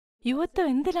യുവത്വം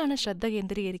എന്തിലാണ് ശ്രദ്ധ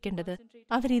കേന്ദ്രീകരിക്കേണ്ടത്?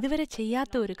 അവരിതുവരെ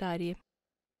ചെയ്യാത്ത ഒരു കാര്യം.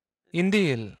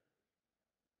 ഇന്ത്യയിൽ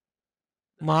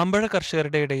മാമ്പഴ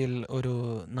കർഷകരുടെ ഇടയിൽ ഒരു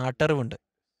നാട്ടറിവുണ്ട്.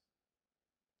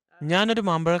 ഞാനൊരു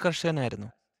മാമ്പഴ കർഷകനായിരുന്നു.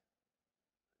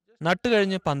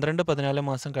 നട്ടുകഴിഞ്ഞ് 12-14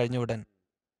 മാസം കഴിഞ്ഞ ഉടൻ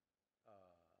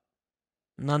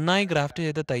നന്നായി ഗ്രാഫ്റ്റ്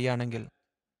ചെയ്ത തൈയാണെങ്കിൽ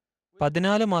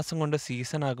 14 മാസം കൊണ്ട്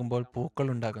സീസൺ ആകുമ്പോൾ പൂക്കൾ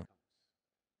ഉണ്ടാകും.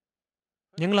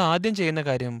 ഞങ്ങൾ ആദ്യം ചെയ്യുന്ന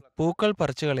കാര്യം പൂക്കൾ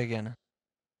പറിച്ചു കളയുകയാണ്.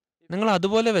 നിങ്ങൾ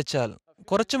അതുപോലെ വെച്ചാൽ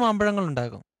കുറച്ച് മാമ്പഴങ്ങൾ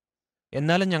ഉണ്ടാകും,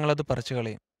 എന്നാലും ഞങ്ങളത് പറിച്ചു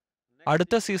കളയും.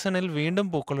 അടുത്ത സീസണിൽ വീണ്ടും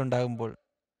പൂക്കൾ ഉണ്ടാകുമ്പോൾ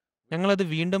ഞങ്ങളത്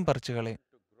വീണ്ടും പറിച്ചു കളയും.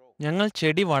 ഞങ്ങൾ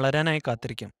ചെടി വളരാനായി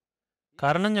കാത്തിരിക്കും.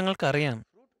 കാരണം ഞങ്ങൾക്കറിയാം,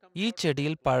 ഈ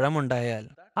ചെടിയിൽ പഴമുണ്ടായാൽ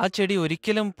ആ ചെടി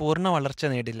ഒരിക്കലും പൂർണ്ണ വളർച്ച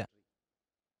നേടില്ല.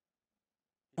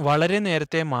 വളരെ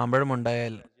നേരത്തെ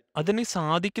മാമ്പഴമുണ്ടായാൽ അതിന്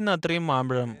സാധിക്കുന്ന അത്രയും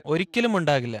മാമ്പഴം ഒരിക്കലും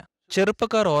ഉണ്ടാകില്ല.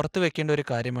 ചെറുപ്പക്കാർ ഓർത്തു വെക്കേണ്ട ഒരു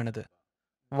കാര്യമാണിത്.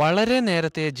 വളരെ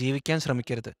നേരത്തെ ജീവിക്കാൻ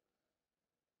ശ്രമിക്കരുത്.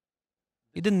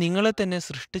 ഇത് നിങ്ങളെ തന്നെ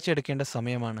സൃഷ്ടിച്ചെടുക്കേണ്ട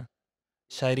സമയമാണ്.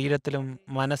 ശരീരത്തിലും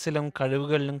മനസ്സിലും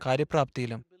കഴിവുകളിലും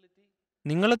കാര്യപ്രാപ്തിയിലും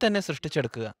നിങ്ങളെ തന്നെ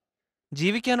സൃഷ്ടിച്ചെടുക്കുക.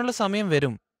 ജീവിക്കാനുള്ള സമയം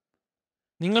വരും.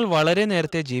 നിങ്ങൾ വളരെ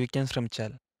നേരത്തെ ജീവിക്കാൻ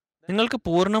ശ്രമിച്ചാൽ നിങ്ങൾക്ക്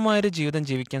പൂർണ്ണമായൊരു ജീവിതം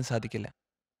ജീവിക്കാൻ സാധിക്കില്ല.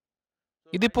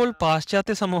 ഇതിപ്പോൾ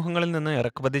പാശ്ചാത്യ സമൂഹങ്ങളിൽ നിന്ന്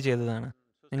ഇറക്കുമതി ചെയ്തതാണ്.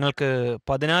 നിങ്ങൾക്ക്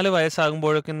 14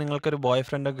 വയസ്സാകുമ്പോഴേക്കും നിങ്ങൾക്കൊരു ബോയ്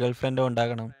ഫ്രണ്ടോ ഗേൾ ഫ്രണ്ടോ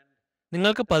ഉണ്ടാകണം.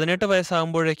 നിങ്ങൾക്ക് 18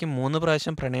 വയസ്സാകുമ്പോഴേക്കും 3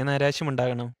 പ്രാവശ്യം പ്രണയനൈരാശ്യം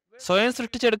ഉണ്ടാകണം. സ്വയം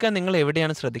സൃഷ്ടിച്ചെടുക്കാൻ നിങ്ങൾ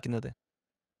എവിടെയാണ് ശ്രദ്ധിക്കുന്നത്?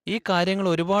 ഈ കാര്യങ്ങൾ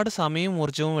ഒരുപാട് സമയവും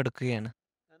ഊർജവും എടുക്കുകയാണ്.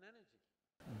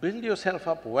 Build yourself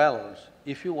up well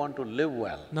if you want to live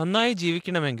well. നന്നായി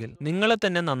ജീവിക്കണമെങ്കിൽ നിങ്ങളെ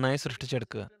തന്നെ നന്നായി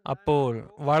സൃഷ്ടിച്ചെടുക്കുക. അപ്പോൾ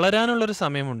വളരാനുള്ളൊരു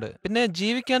സമയമുണ്ട്, പിന്നെ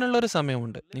ജീവിക്കാനുള്ളൊരു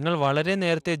സമയമുണ്ട്. നിങ്ങൾ വളരെ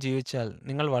നേരത്തെ ജീവിച്ചാൽ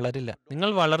നിങ്ങൾ വളരില്ല.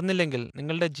 നിങ്ങൾ വളർന്നില്ലെങ്കിൽ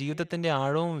നിങ്ങളുടെ ജീവിതത്തിന്റെ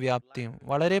ആഴവും വ്യാപ്തിയും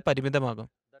വളരെ പരിമിതമാകും.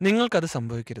 നിങ്ങൾക്കത്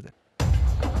സംഭവിക്കരുത്.